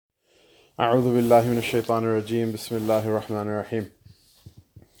أعوذ بالله من الشيطان الرجيم بسم الله الرحمن الرحيم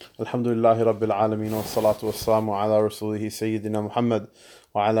الحمد لله رب العالمين والصلاة والسلام على رسوله سيدنا محمد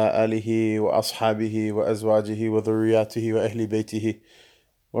وعلى آله وأصحابه وأزواجه وذرياته وأهل بيته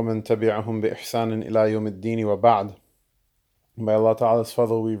ومن تبعهم بإحسان إلى يوم الدين وبعد. By Allah Ta'ala's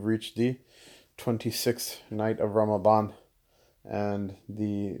fadl, we've reached the 26th night of Ramadan, and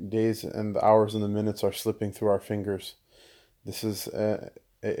the days and the hours and the minutes are slipping through our fingers. This is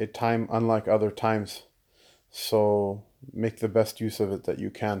a time unlike other times, so make the best use of it that you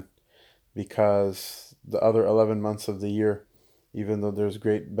can, because the other 11 months of the year, even though there's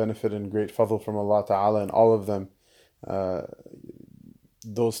great benefit and great fadl from Allah Ta'ala in all of them,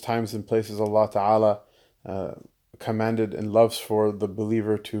 those times and places Allah Ta'ala commanded and loves for the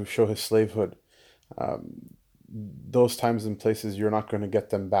believer to show his slavehood. Those times and places, you're not going to get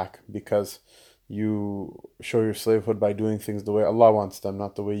them back, because you show your slavehood by doing things the way Allah wants them,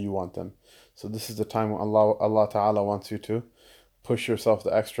 not the way you want them. So this is the time when Allah Ta'ala wants you to push yourself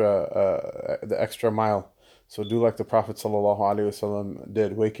the extra mile. So do like the Prophet ﷺ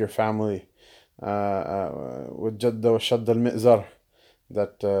did. Wake your family. وَجَدَّ وَشَدَّ الْمِئْزَرِ,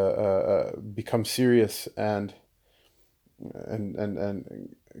 that become serious and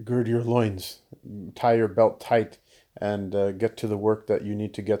gird your loins, tie your belt tight, and get to the work that you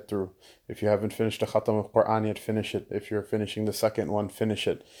need to get through. If you haven't finished the Khatam of Quran yet, finish it. If you're finishing the second one, finish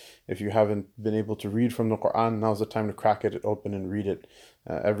it. If you haven't been able to read from the Quran, now's the time to crack it open and read it.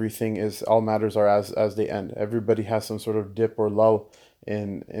 All matters are as they end. Everybody has some sort of dip or lull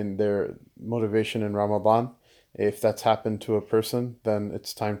in their motivation in Ramadan. If that's happened to a person, then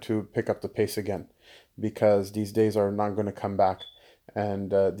it's time to pick up the pace again, because these days are not going to come back.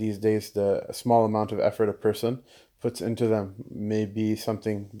 And these days, the small amount of effort a person puts into them may be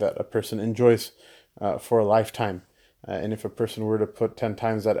something that a person enjoys for a lifetime. And if a person were to put 10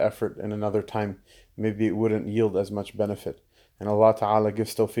 times that effort in another time, maybe it wouldn't yield as much benefit. And Allah Ta'ala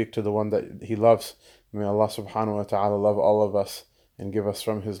gives tawfiq to the one that He loves. May Allah Subhanahu wa Ta'ala love all of us and give us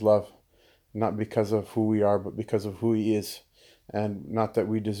from His love, not because of who we are, but because of who He is, and not that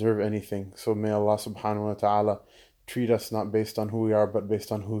we deserve anything. So may Allah Subhanahu wa Ta'ala treat us not based on who we are, but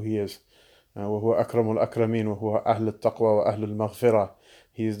based on who He is. وَهُوَ أَكْرَمُ الْأَكْرَمِينَ وَهُوَ أَهْلُ التَّقْوَى وَأَهْلُ الْمَغْفِرَةِ.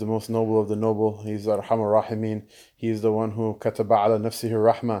 He is the most noble of the noble. He is Arhamur Rahimin. He is the one who كَتَبَ عَلَى نَفْسِهِ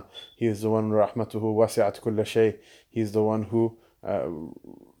الرَّحْمَةِ. He is the one رَحْمَتُهُ وَسِعَتْ كُلَّ شَيْءٍ. He is the one who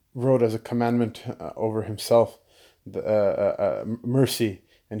wrote as a commandment over Himself mercy,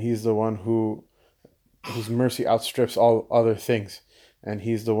 and He is the one whose mercy outstrips all other things, and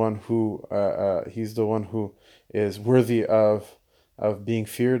He's the one who is worthy of being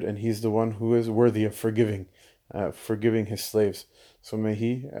feared, and He's the one who is worthy of forgiving His slaves. So may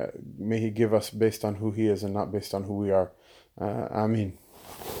He give us based on who He is and not based on who we are. Ameen.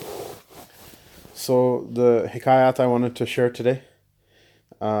 So the hikayat I wanted to share today,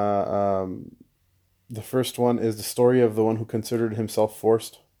 the first one is the story of the one who considered himself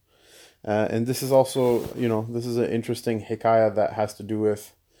forced. And this is also, this is an interesting hikayah that has to do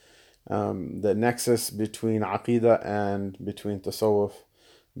with the nexus between aqidah and between tasawwuf,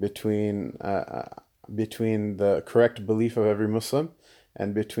 between the correct belief of every Muslim,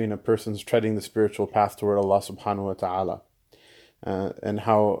 and between a person's treading the spiritual path toward Allah Subhanahu wa Ta'ala, and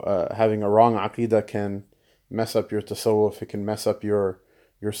how having a wrong aqidah can mess up your tasawwuf. It can mess up your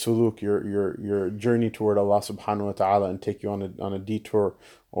suluk, your journey toward Allah Subhanahu wa Ta'ala, and take you on a detour,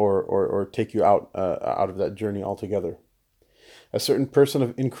 or take you out of that journey altogether. A certain person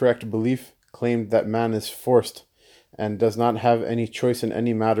of incorrect belief claimed that man is forced and does not have any choice in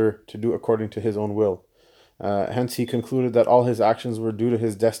any matter to do according to his own will. Hence he concluded that all his actions were due to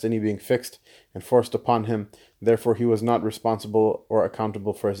his destiny being fixed and forced upon him. Therefore he was not responsible or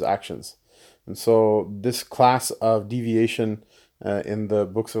accountable for his actions. And so this class of deviation in the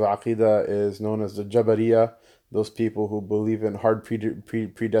books of Aqidah is known as the Jabariya, those people who believe in hard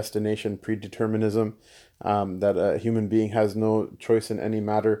predestination, predeterminism, that a human being has no choice in any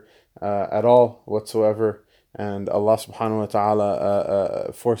matter at all whatsoever, and Allah Subhanahu wa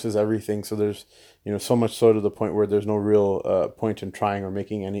Ta'ala forces everything. So there's so much so to the point where there's no real point in trying or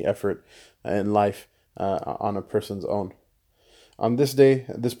making any effort in life on a person's own. On this day,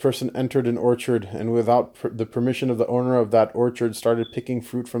 this person entered an orchard, and without the permission of the owner of that orchard, started picking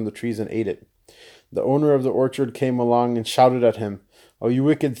fruit from the trees and ate it. The owner of the orchard came along and shouted at him, "Oh, you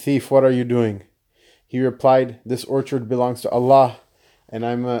wicked thief, what are you doing?" He replied, "This orchard belongs to Allah, and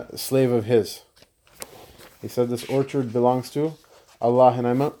I'm a slave of His." He said, "This orchard belongs to Allah, and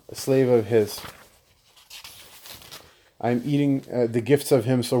I'm a slave of His. I'm eating the gifts of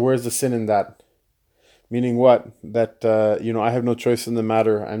Him, so where's the sin in that?" Meaning what? That, I have no choice in the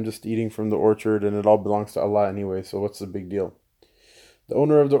matter. I'm just eating from the orchard and it all belongs to Allah anyway, so what's the big deal? The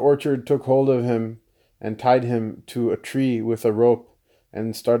owner of the orchard took hold of him and tied him to a tree with a rope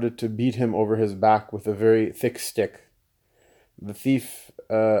and started to beat him over his back with a very thick stick. The thief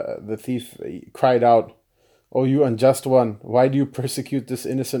cried out, "O you unjust one, why do you persecute this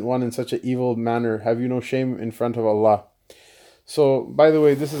innocent one in such an evil manner? Have you no shame in front of Allah?" So, by the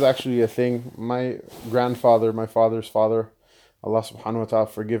way, this is actually a thing. My grandfather, my father's father, Allah subhanahu wa ta'ala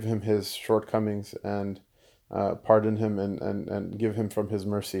forgive him his shortcomings and pardon him and give him from his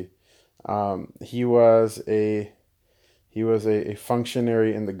mercy. He was a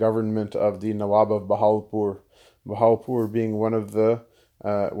functionary in the government of the Nawab of Bahawalpur. Bahawalpur being one of the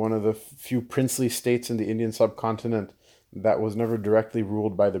few princely states in the Indian subcontinent that was never directly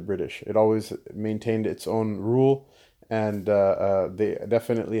ruled by the British. It always maintained its own rule, and they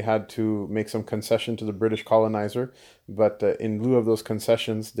definitely had to make some concession to the British colonizer. But in lieu of those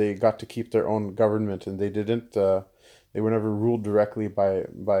concessions, they got to keep their own government, and they didn't. They were never ruled directly by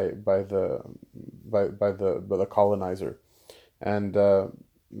the colonizer. And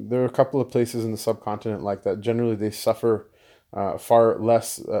there are a couple of places in the subcontinent like that. Generally, they suffer far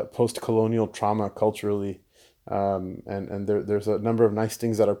less post-colonial trauma culturally, and there's a number of nice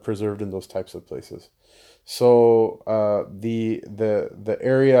things that are preserved in those types of places. So the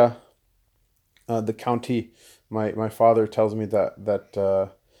area, the county, my father tells me that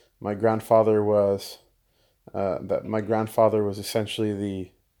my grandfather was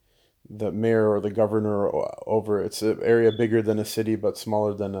essentially the mayor or the governor over. It's an area bigger than a city but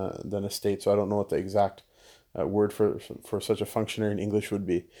smaller than a state. So I don't know what the exact word for such a functionary in English would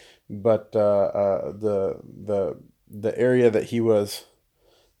be, but the area that he was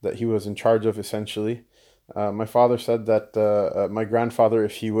in charge of essentially. My father said that my grandfather,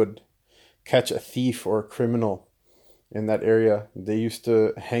 if he would catch a thief or a criminal in that area, they used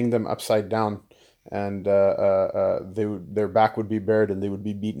to hang them upside down, and their back would be bared and they would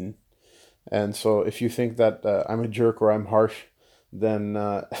be beaten. And so if you think that I'm a jerk or I'm harsh, then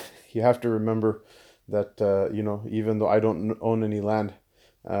you have to remember that even though I don't own any land,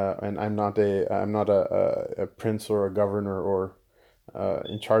 and I'm not a prince or a governor or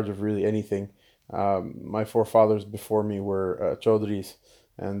in charge of really anything. My forefathers before me were Chaudhries,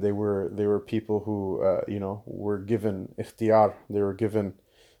 and they were people who were given ikhtiyar. They were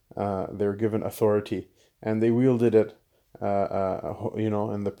given authority, and they wielded it.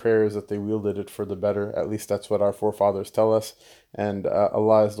 And the prayer is that they wielded it for the better. At least that's what our forefathers tell us, and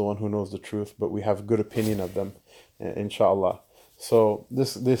Allah is the one who knows the truth. But we have good opinion of them, inshallah. So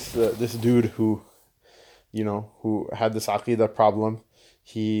this dude who had this aqidah problem.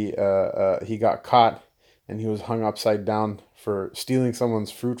 He got caught and he was hung upside down for stealing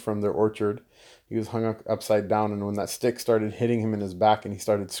someone's fruit from their orchard. He was hung upside down, and when that stick started hitting him in his back and he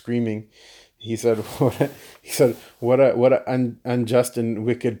started screaming, he said, "What a unjust and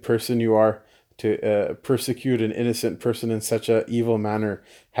wicked person you are to persecute an innocent person in such a evil manner.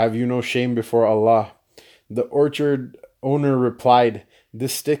 Have you no shame before Allah?" The orchard owner replied,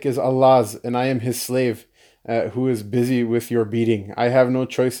 "This stick is Allah's, and I am his slave. Who is busy with your beating. I have no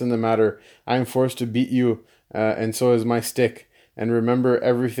choice in the matter. I am forced to beat you, and so is my stick. And remember,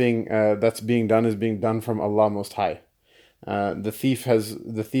 everything that's being done is being done from Allah Most High." The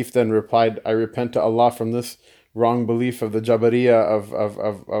thief then replied, "I repent to Allah from this wrong belief of the Jabariya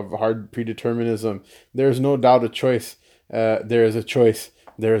of hard predeterminism. There is no doubt a choice. There is a choice.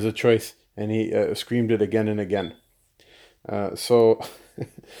 There is a choice." And he screamed it again and again. So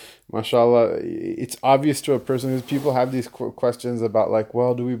mashallah, it's obvious to a person, because people have these questions about like,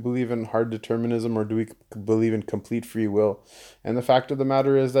 well, do we believe in hard determinism or do we believe in complete free will? And the fact of the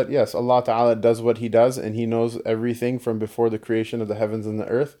matter is that yes, Allah Ta'ala does what He does, and He knows everything from before the creation of the heavens and the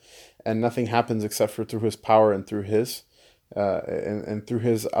earth, and nothing happens except for through His power and through His and through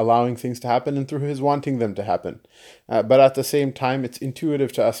His allowing things to happen and through His wanting them to happen. But at the same time, it's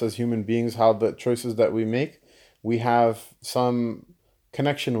intuitive to us as human beings how the choices that we make, we have some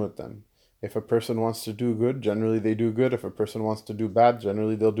connection with them. If a person wants to do good, generally they do good. If a person wants to do bad,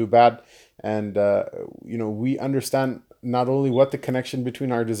 generally they'll do bad. And we understand not only what the connection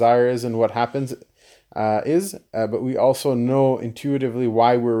between our desire is and what happens but we also know intuitively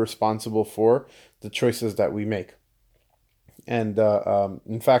why we're responsible for the choices that we make. And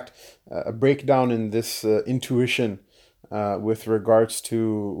in fact, a breakdown in this intuition with regards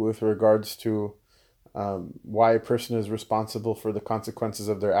to why a person is responsible for the consequences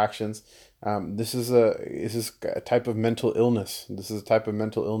of their actions. This is a type of mental illness. This is a type of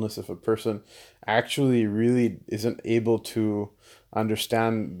mental illness if a person actually really isn't able to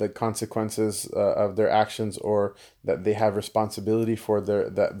understand the consequences of their actions, or that they have responsibility for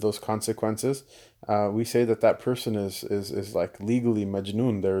those consequences. We say that person is like legally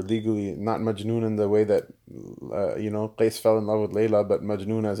majnoon. They're legally not majnoon in the way that Qais fell in love with Layla, but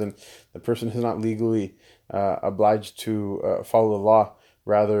majnoon as in the person is not legally obliged to follow the law.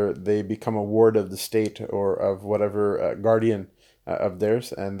 Rather, they become a ward of the state or of whatever guardian of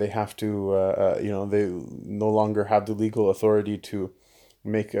theirs, and they have to, they no longer have the legal authority to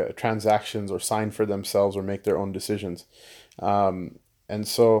make transactions or sign for themselves or make their own decisions. And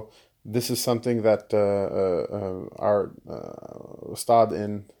so this is something that our Ustad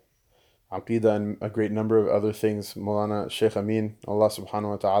in Aqidah and a great number of other things, Maulana Sheikh Amin, Allah subhanahu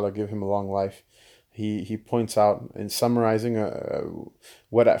wa ta'ala give him a long life, he points out in summarizing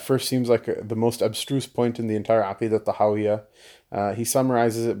what at first seems like the most abstruse point in the entire Aqidah Tahawiyah. He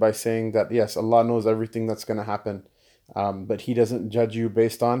summarizes it by saying that yes, Allah knows everything that's going to happen, but He doesn't judge you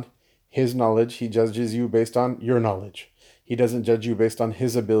based on His knowledge. He judges you based on your knowledge. He doesn't judge you based on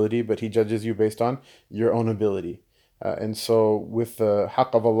His ability, but He judges you based on your own ability. And so with the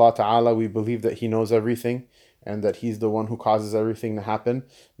haqq of Allah Ta'ala, we believe that He knows everything and that He's the one who causes everything to happen,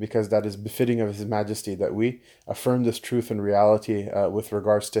 because that is befitting of His Majesty, that we affirm this truth and reality with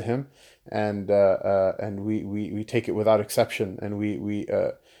regards to Him, and we take it without exception, and we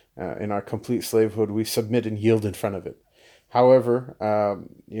in our complete slavehood, we submit and yield in front of it. However,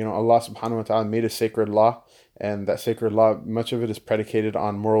 Allah subhanahu wa ta'ala made a sacred law, and that sacred law, much of it is predicated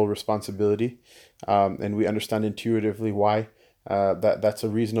on moral responsibility, and we understand intuitively why that's a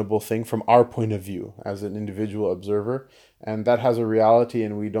reasonable thing from our point of view as an individual observer, and that has a reality,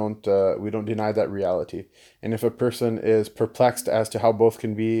 and we don't deny that reality. And if a person is perplexed as to how both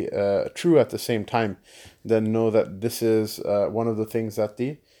can be true at the same time, then know that this is one of the things that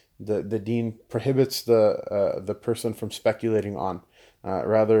the deen prohibits the person from speculating on.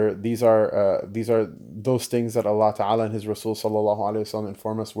 Rather, these are those things that Allah Ta'ala and His Rasul Sallallahu Alaihi Wasallam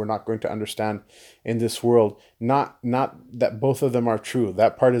inform us we're not going to understand in this world. Not that both of them are true.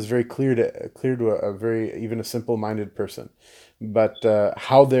 That part is very clear to a very, even a simple-minded person. But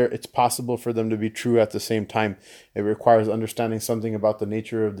how it's possible for them to be true at the same time, it requires understanding something about the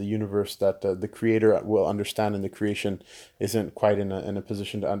nature of the universe that the Creator will understand, and the creation isn't quite in a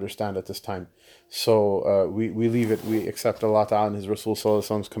position to understand at this time. So we leave it. We accept Allah Ta'ala and His Rasul Sallallahu Alaihi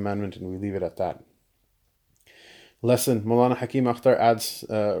Wasallam's commandment, and we leave it at that. Lesson. Maulana Hakim Akhtar adds,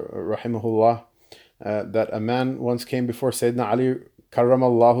 rahimahullah, that a man once came before Sayyidina Ali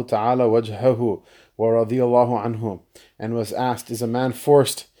karramallahu ta'ala wajhahu wa radiyallahu anhu, and was asked, is a man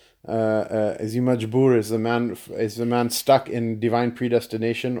forced, is he majbur, is the man stuck in divine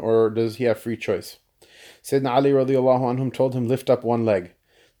predestination, or does he have free choice? Sayyidina Ali radiyallahu anhum told him, lift up one leg.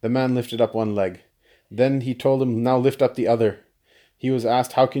 The man lifted up one leg. Then he told him, now lift up the other. He was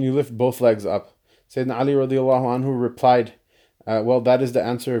asked, how can you lift both legs up? Sayyidina Ali radiyallahu anhu replied, well, that is the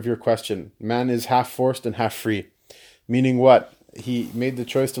answer of your question. Man is half forced and half free. Meaning what? He made the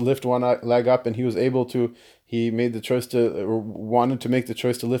choice to lift one leg up, and he was able to. He made the choice wanted to make the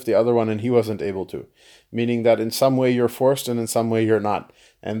choice to lift the other one, and he wasn't able to. Meaning that in some way you're forced, and in some way you're not.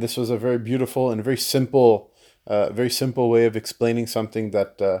 And this was a very beautiful and very simple way of explaining something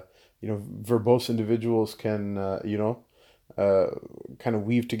that verbose individuals can kind of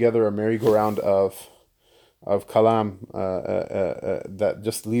weave together a merry-go-round of kalam that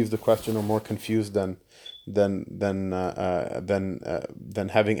just leaves the questioner more confused than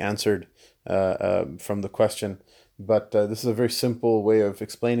having answered from the question. But this is a very simple way of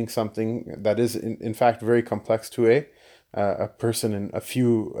explaining something that is in fact very complex to a person in a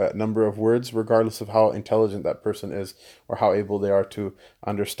few number of words, regardless of how intelligent that person is or how able they are to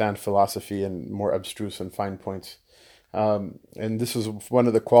understand philosophy and more abstruse and fine points. And this was one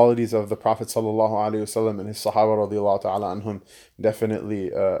of the qualities of the Prophet Sallallahu Alaihi Wasallam, and his Sahaba radiallahu ta'ala anhum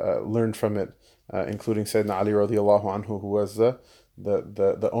definitely learned from it, including Sayyidina Ali radiallahu anhu, who was the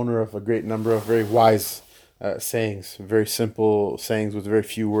owner of a great number of very wise sayings, very simple sayings with very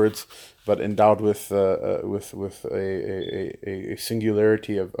few words, but endowed with a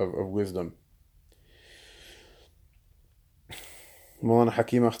singularity of wisdom. Maulana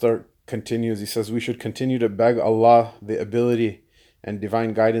Hakim Akhtar continues, he says, we should continue to beg Allah the ability and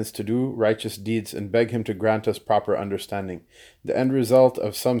divine guidance to do righteous deeds, and beg Him to grant us proper understanding. The end result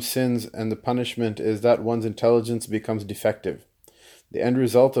of some sins and the punishment is that one's intelligence becomes defective. The end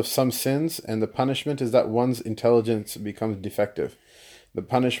result of some sins and the punishment is that one's intelligence becomes defective. the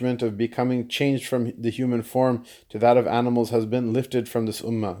punishment of becoming changed from the human form to that of animals has been lifted from this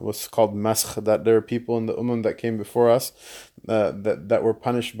ummah. What's called maskh, that there are people in the ummah that came before us that were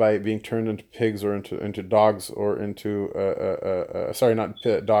punished by being turned into pigs or into dogs or into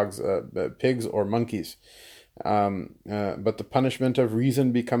pigs or monkeys. But the punishment of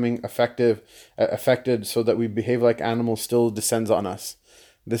reason becoming affected so that we behave like animals still descends on us.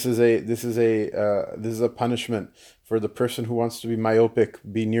 This is a punishment for the person who wants to be myopic,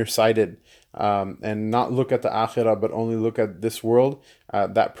 be nearsighted, and not look at the akhirah but only look at this world.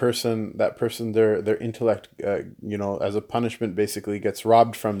 That person, their intellect, as a punishment, basically gets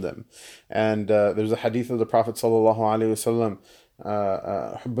robbed from them. And there's a hadith of the Prophet sallallahu alaihi wasallam,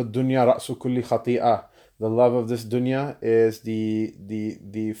 "Hubb ad-dunya ra'su kulli khati'ah." The love of this dunya is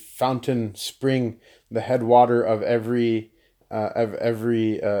the fountain spring, the headwater of every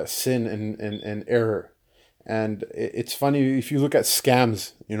sin and error. And it's funny, if you look at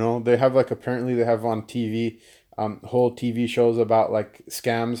scams, they have apparently they have on TV whole TV shows about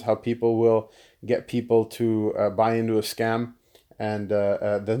scams, how people will get people to buy into a scam, and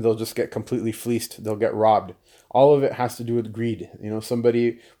then they'll just get completely fleeced. They'll get robbed. All of it has to do with greed.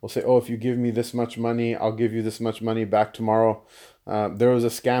 Somebody will say, "Oh, if you give me this much money, I'll give you this much money back tomorrow." There was a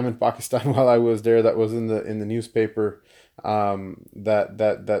scam in Pakistan while I was there that was in the newspaper.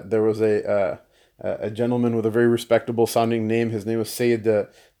 That there was a gentleman with a very respectable sounding name. His name was Sayyid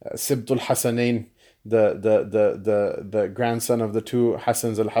Sibtul Hasanain, the grandson of the two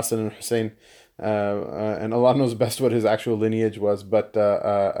Hassans, Al-Hassan and Hussein. And Allah knows best what his actual lineage was, but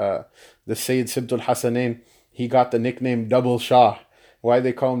the Sayyid Sibtul Hasanain, he got the nickname Double Shah. Why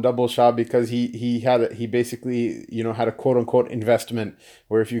they call him Double Shah? Because he basically had a quote unquote investment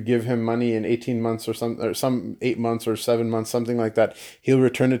where if you give him money in 18 months or some 8 months or 7 months, something like that, he'll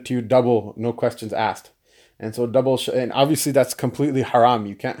return it to you double, no questions asked. And so and obviously that's completely haram.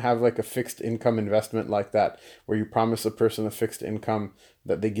 You can't have a fixed income investment like that, where you promise a person a fixed income,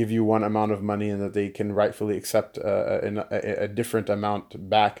 that they give you one amount of money and that they can rightfully accept a different amount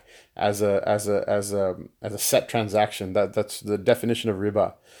back as a set transaction. That's the definition of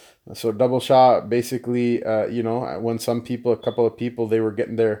riba. So Double Shah basically, when a couple of people, they were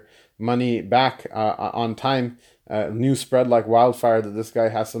getting their money back on time, news spread like wildfire that this guy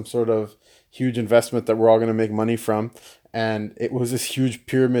has some sort of huge investment that we're all going to make money from. And it was this huge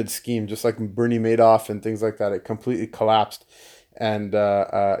pyramid scheme, just like Bernie Madoff and things like that. It completely collapsed. And,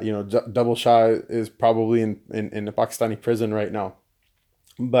 Double Shah is probably in a Pakistani prison right now.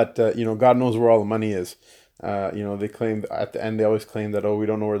 But, God knows where all the money is. They claim at the end, they always claim that, we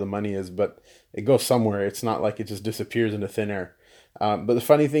don't know where the money is, but it goes somewhere. It's not like it just disappears into thin air. But the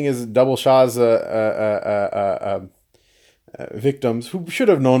funny thing is, Double Shah's victims, who should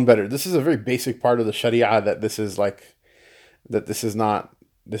have known better. This is a very basic part of the Sharia, that this is not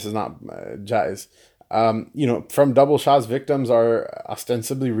jaiz. From Double Shah's victims are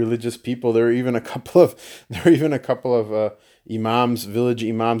ostensibly religious people. There were even a couple of imams, village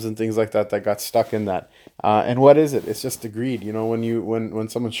imams, and things like that got stuck in that. And what is it? It's just the greed. When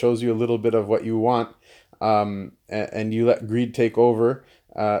someone shows you a little bit of what you want, and you let greed take over,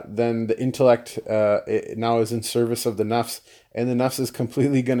 then the intellect now is in service of the nafs, and the nafs is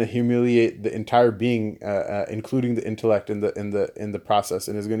completely going to humiliate the entire being, including the intellect in the process,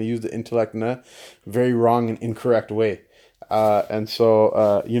 and is going to use the intellect in a very wrong and incorrect way, in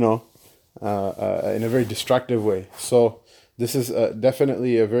a very destructive way. So this is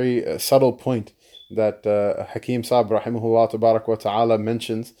definitely a very subtle point that Hakim Saab rahimahullah tabarak wa ta'ala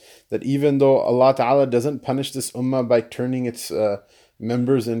mentions, that even though Allah ta'ala doesn't punish this ummah by turning its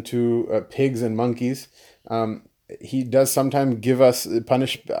members into pigs and monkeys, He does sometimes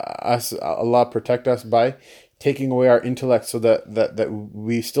punish us, Allah protect us, by taking away our intellect, so that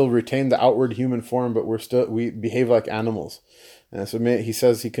we still retain the outward human form, but we behave like animals. And so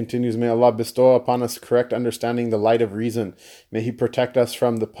he continues, may Allah bestow upon us correct understanding, the light of reason. May He protect us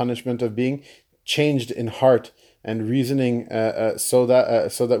from the punishment of being changed in heart and reasoning, so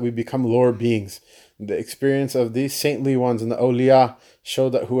that we become lower beings. The experience of these saintly ones and the awliya show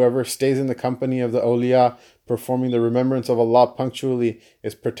that whoever stays in the company of the awliya, performing the remembrance of Allah punctually,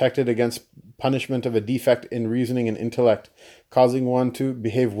 is protected against punishment of a defect in reasoning and intellect, causing one to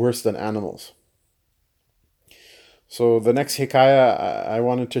behave worse than animals. So the next hikayah I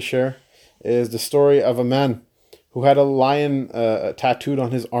wanted to share is the story of a man who had a lion tattooed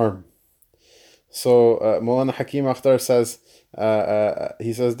on his arm. So Maulana Hakim Akhtar says,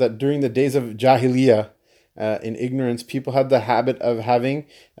 he says that during the days of Jahiliyyah, in ignorance, people had the habit of having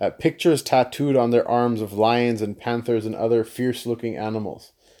pictures tattooed on their arms of lions and panthers and other fierce-looking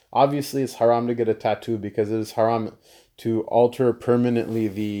animals. Obviously, it's haram to get a tattoo, because it is haram to alter permanently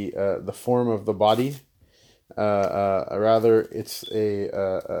the form of the body. Rather, it's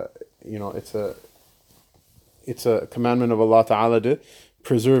it's a commandment of Allah Ta'ala to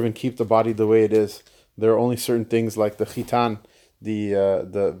preserve and keep the body the way it is. There are only certain things like the khitan,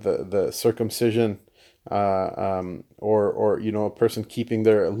 the circumcision, or a person keeping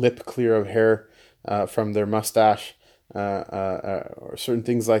their lip clear of hair from their mustache, or certain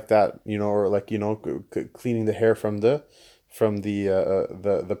things like that, or like cleaning the hair from the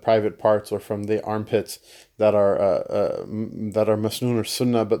private parts or from the armpits that are masnoon or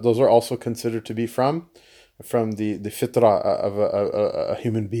sunnah, but those are also considered to be from the fitrah of a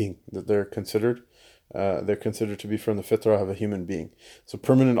human being. That they're considered to be from the fitrah of a human being. So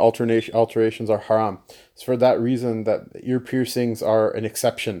permanent alterations are haram. It's for that reason that ear piercings are an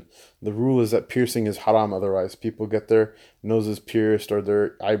exception. The rule is that piercing is haram. Otherwise, people get their noses pierced, or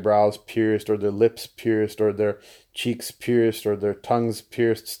their eyebrows pierced, or their lips pierced, or their cheeks pierced, or their tongues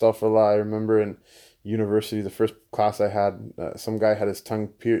pierced. Astaghfirullah. I remember in university, the first class I had, some guy had his tongue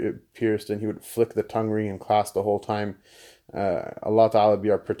pierced, and he would flick the tongue ring in class the whole time. Allah Ta'ala be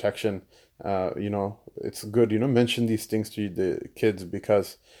our protection. It's good, mention these things to the kids,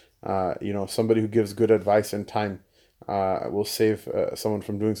 because, somebody who gives good advice in time will save someone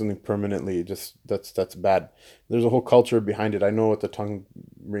from doing something permanently. Just that's bad. There's a whole culture behind it. I know what the tongue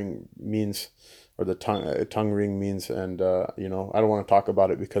ring means, or the tongue ring means, and I don't want to talk about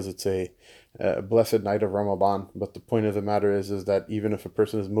it because it's a blessed night of Ramadan. But the point of the matter is that even if a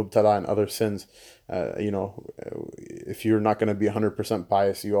person is mubtala in other sins, if you're not going to be 100%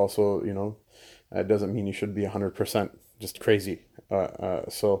 pious, you also, it doesn't mean you should be 100% just crazy.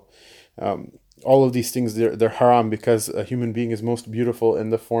 All of these things, they're haram, because a human being is most beautiful in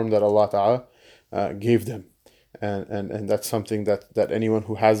the form that Allah Ta'ala gave them. And that's something that anyone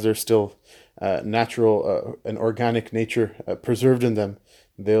who has their still natural and organic nature preserved in them,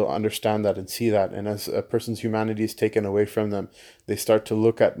 they'll understand that and see that. And as a person's humanity is taken away from them, they start to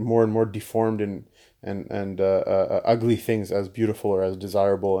look at more and more deformed and ugly things as beautiful or as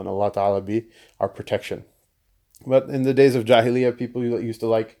desirable, and Allah Ta'ala be our protection. But in the days of Jahiliyyah, people used to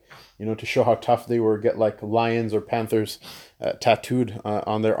like, to show how tough they were, get like lions or panthers tattooed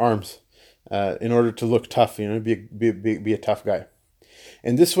on their arms in order to look tough, be a tough guy.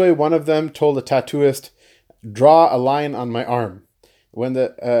 In this way, one of them told the tattooist, "Draw a line on my arm." When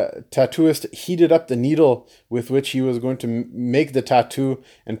the tattooist heated up the needle with which he was going to make the tattoo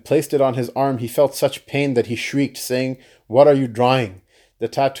and placed it on his arm, he felt such pain that he shrieked, saying, "What are you drawing?" The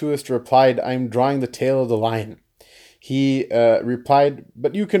tattooist replied, "I am drawing the tail of the lion." He replied,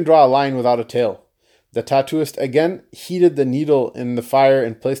 "But you can draw a lion without a tail." The tattooist again heated the needle in the fire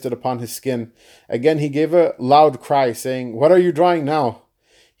and placed it upon his skin. Again he gave a loud cry, saying, "What are you drawing now?"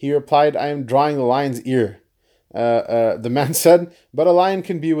 He replied, "I am drawing the lion's ear." The man said, "But a lion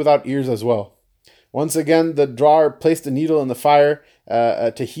can be without ears as well." Once again, the drawer placed the needle in the fire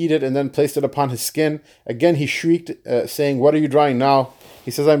to heat it and then placed it upon his skin. Again, he shrieked, saying, "What are you drawing now?"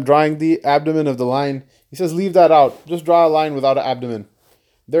 He says, "I'm drawing the abdomen of the lion." He says, "Leave that out. Just draw a lion without an abdomen."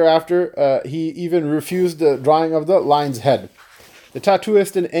 Thereafter, he even refused the drawing of the lion's head. The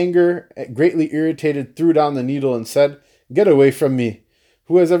tattooist, in anger, greatly irritated, threw down the needle and said, "Get away from me.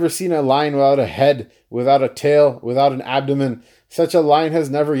 Who has ever seen a lion without a head, without a tail, without an abdomen? Such a lion has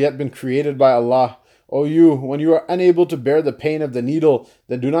never yet been created by Allah. O you, when you are unable to bear the pain of the needle,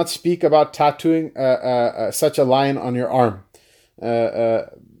 then do not speak about tattooing such a lion on your arm."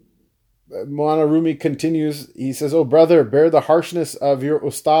 Maulana Rumi continues, he says, "O brother, bear the harshness of your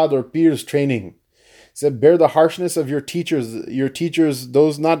ustad or peer's training." He said, bear the harshness of your teachers,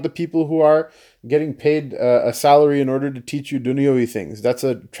 those not the people who are getting paid a salary in order to teach you dunyawi things. That's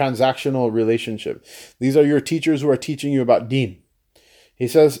a transactional relationship. These are your teachers who are teaching you about deen. He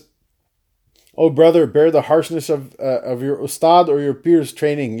says, "O brother, bear the harshness of your ustad or your peer's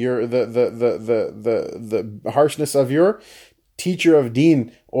training, the harshness of your teacher of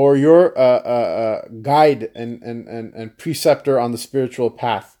deen, or your guide and preceptor on the spiritual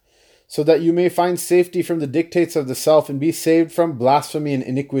path, so that you may find safety from the dictates of the self and be saved from blasphemy and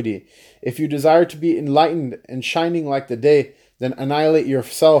iniquity. If you desire to be enlightened and shining like the day, then annihilate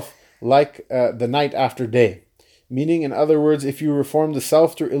yourself like the night after day." Meaning, in other words, if you reform the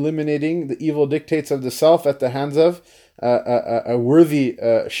self through eliminating the evil dictates of the self at the hands of a worthy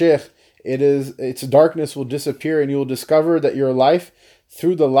sheikh, its darkness will disappear and you will discover that your life,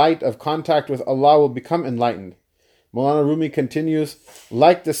 through the light of contact with Allah, will become enlightened. Maulana Rumi continues,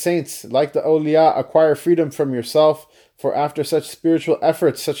 "Like the saints, like the awliya, acquire freedom from yourself, for after such spiritual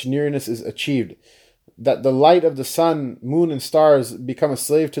efforts, such nearness is achieved, that the light of the sun, moon, and stars become a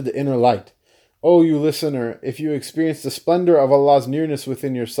slave to the inner light. O you listener, if you experience the splendor of Allah's nearness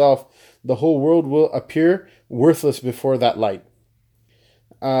within yourself, the whole world will appear worthless before that light.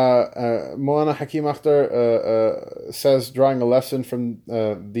 Maulana Hakim Akhtar says, drawing a lesson from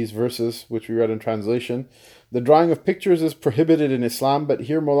these verses, which we read in translation, the drawing of pictures is prohibited in Islam, but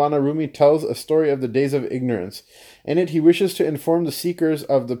here Maulana Rumi tells a story of the days of ignorance. In it, he wishes to inform the seekers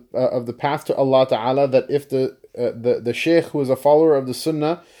of the path to Allah Ta'ala that if the Shaykh, who is a follower of the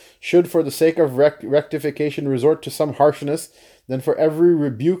Sunnah, should for the sake of rectification resort to some harshness, then for every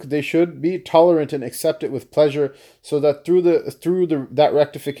rebuke they should be tolerant and accept it with pleasure, so that through that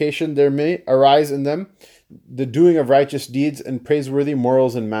rectification there may arise in them the doing of righteous deeds and praiseworthy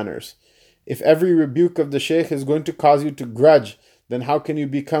morals and manners. If every rebuke of the Shaykh is going to cause you to grudge, then how can you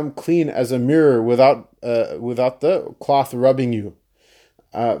become clean as a mirror without the cloth rubbing you?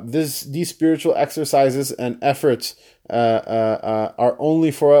 These spiritual exercises and efforts are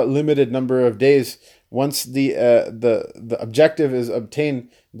only for a limited number of days. Once the objective is obtained,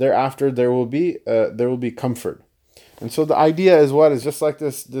 thereafter there will be comfort. And so the idea is what is just like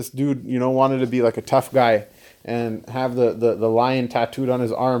this dude, wanted to be like a tough guy and have the lion tattooed on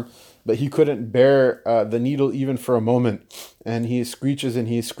his arm, but he couldn't bear the needle even for a moment, and he screeches and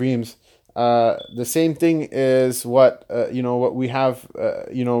he screams. The same thing is what we have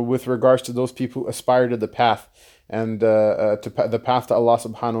with regards to those people who aspire to the path and to the path to Allah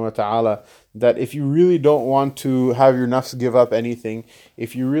subhanahu wa ta'ala, that if you really don't want to have your nafs give up anything,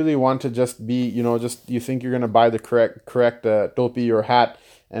 if you really want to just be, you think you're going to buy the correct topi or hat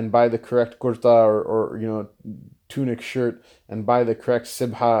and buy the correct kurta or tunic shirt and buy the correct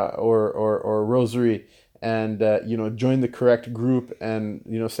sibha or rosary and join the correct group and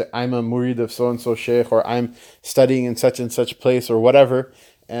say I'm a murid of so and so sheikh, or I'm studying in such and such place or whatever,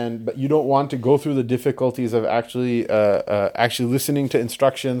 but you don't want to go through the difficulties of actually listening to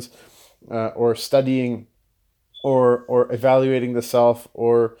instructions or studying or evaluating the self,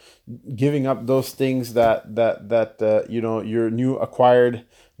 or giving up those things that your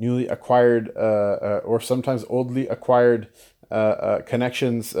newly acquired or sometimes oldly acquired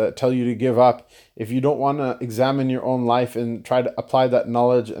connections tell you to give up. If you don't want to examine your own life and try to apply that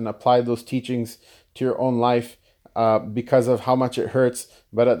knowledge and apply those teachings to your own life, because of how much it hurts,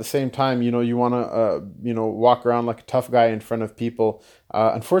 but at the same time, you want to walk around like a tough guy in front of people.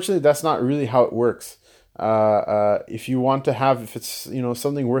 Unfortunately, that's not really how it works. If you want to have, if it's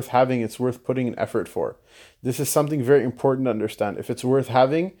something worth having, it's worth putting an effort for. This is something very important to understand. If it's worth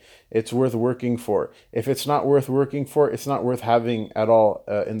having, it's worth working for. If it's not worth working for, it's not worth having at all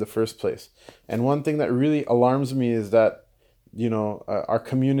in the first place. And one thing that really alarms me is that our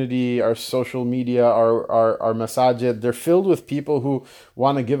community, our social media, our masajid, they're filled with people who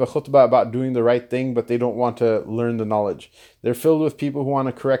want to give a khutbah about doing the right thing, but they don't want to learn the knowledge. They're filled with people who want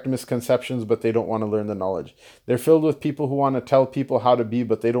to correct misconceptions, but they don't want to learn the knowledge. They're filled with people who want to tell people how to be,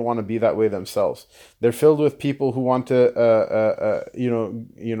 but they don't want to be that way themselves. They're filled with people who want to,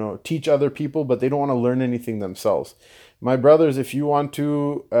 teach other people, but they don't want to learn anything themselves. My brothers, if you want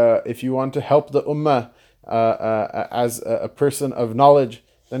to help the ummah, as a person of knowledge,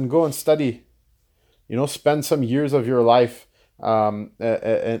 then go and study. Spend some years of your life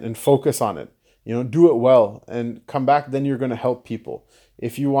and focus on it. Do it well and come back. Then you're going to help people.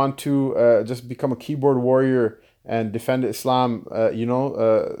 If you want to just become a keyboard warrior and defend Islam, a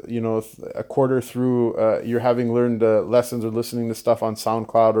quarter through you're having learned lessons or listening to stuff on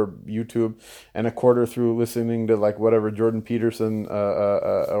SoundCloud or YouTube, and a quarter through listening to like whatever Jordan Peterson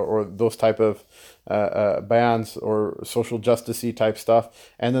or those type of bayans or social justice-y type stuff,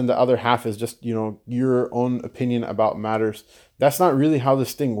 and then the other half is just your own opinion about matters. That's not really how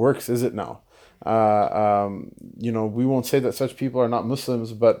this thing works, is it now? We won't say that such people are not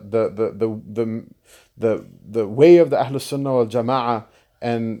Muslims, but the way of the Ahlus Sunnah wal Jama'ah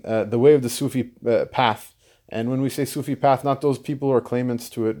and the way of the Sufi path. And when we say Sufi path, not those people who are claimants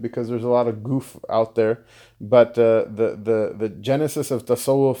to it, because there's a lot of goof out there, but the genesis of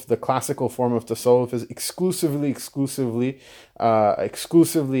tasawwuf, the classical form of tasawwuf, is exclusively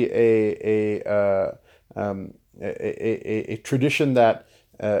a tradition that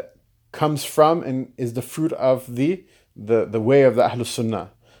comes from and is the fruit of the way of the Ahlus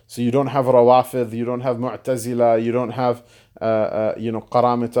Sunnah. So you don't have Rawafid, you don't have Mu'tazila, you don't have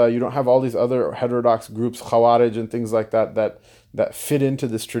Qaramita, you don't have all these other heterodox groups, Khawarij and things like that fit into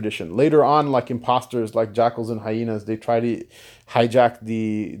this tradition. Later on, like imposters, like jackals and hyenas, they try to hijack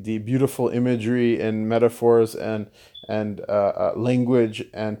the beautiful imagery and metaphors and language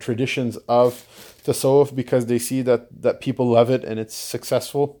and traditions of tasawwuf, because they see that people love it and it's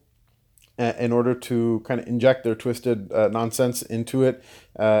successful. in order to kind of inject their twisted nonsense into it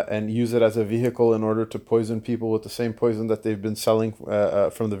and use it as a vehicle in order to poison people with the same poison that they've been selling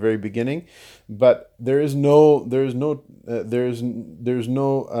from the very beginning. But there's no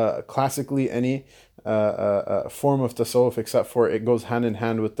classically any form of tasawwuf except for it goes hand in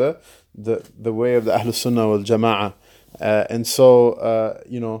hand with the way of the Ahlul Sunnah wal Jama'ah. And so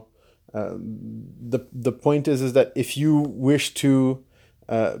the point is that if you wish to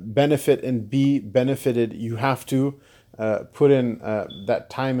benefit and be benefited, you have to put in that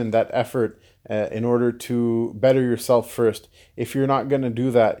time and that effort in order to better yourself first. If you're not going to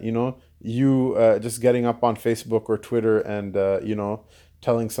do that, you just getting up on Facebook or Twitter and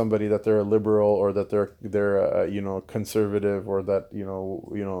telling somebody that they're a liberal or that they're conservative, or that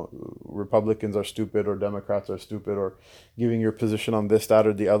Republicans are stupid or Democrats are stupid, or giving your position on this, that,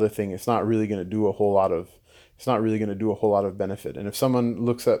 or the other thing, it's not really going to do a whole lot of benefit. And if someone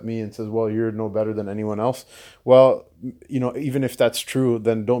looks at me and says, well, you're no better than anyone else, well, even if that's true,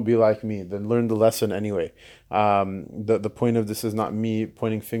 then don't be like me, then learn the lesson anyway. The point of this is not me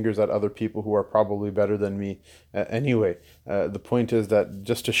pointing fingers at other people who are probably better than me anyway. The point is that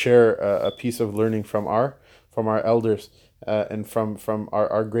just to share a piece of learning from our elders and from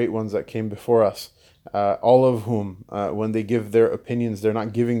our great ones that came before us. All of whom, when they give their opinions, they're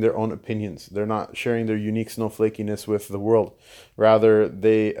not giving their own opinions. They're not sharing their unique snowflakiness with the world. Rather,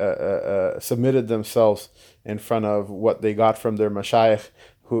 they submitted themselves in front of what they got from their mashayikh,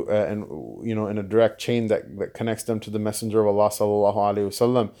 who in a direct chain that connects them to the Messenger of Allah sallallahu alaihi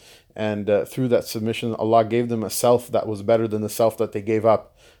wasallam. And through that submission, Allah gave them a self that was better than the self that they gave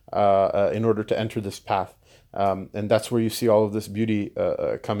up in order to enter this path. And that's where you see all of this beauty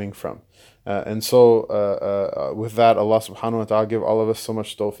coming from. And so with that, Allah subhanahu wa ta'ala give all of us so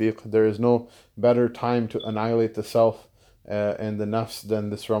much tawfiq. There is no better time to annihilate the self and the nafs than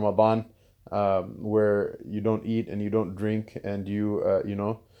this Ramadan, where you don't eat and you don't drink, and you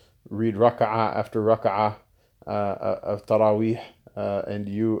read raka'ah after raka'ah of taraweeh, and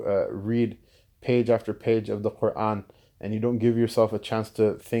you read page after page of the Quran, and you don't give yourself a chance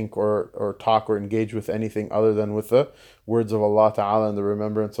to think or talk or engage with anything other than with the words of Allah Ta'ala and the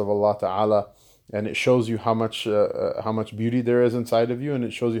remembrance of Allah Ta'ala. And it shows you how much beauty there is inside of you, and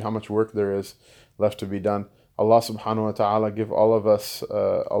it shows you how much work there is left to be done. Allah Subhanahu wa Ta'ala give all of us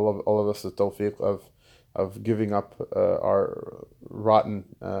the tawfiq of giving up our rotten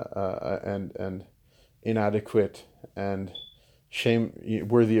and inadequate and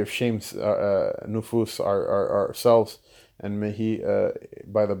worthy of shame nufus, ourselves, and may He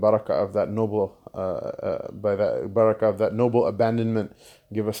by the barakah of that noble abandonment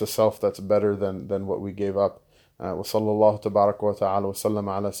give us a self that's better than what we gave up. Wa sallallahu tabaraka wa ta'ala wa sallam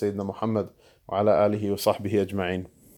ala Sayyidina Muhammad wa ala alihi wa sahbihi ajma'in.